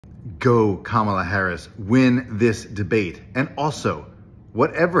Go Kamala Harris, win this debate. And also,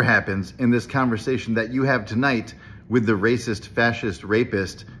 whatever happens in this conversation that you have tonight with the racist, fascist,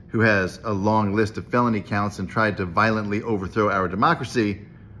 rapist who has a long list of felony counts and tried to violently overthrow our democracy,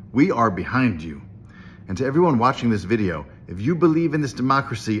 we are behind you. And to everyone watching this video, if you believe in this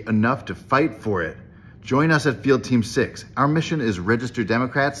democracy enough to fight for it, join us at Field Team 6. Our mission is Register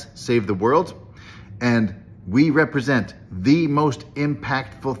Democrats, Save the World, and we represent the most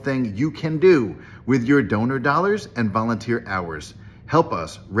impactful thing you can do with your donor dollars and volunteer hours. Help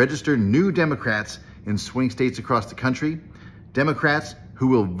us register new Democrats in swing states across the country, Democrats who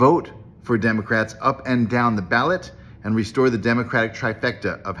will vote for Democrats up and down the ballot and restore the Democratic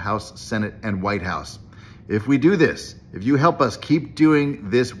trifecta of House, Senate, and White House. If we do this, if you help us keep doing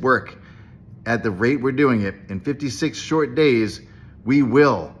this work at the rate we're doing it, in 56 short days, we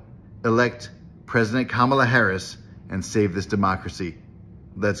will elect President Kamala Harris and save this democracy.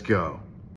 Let's go.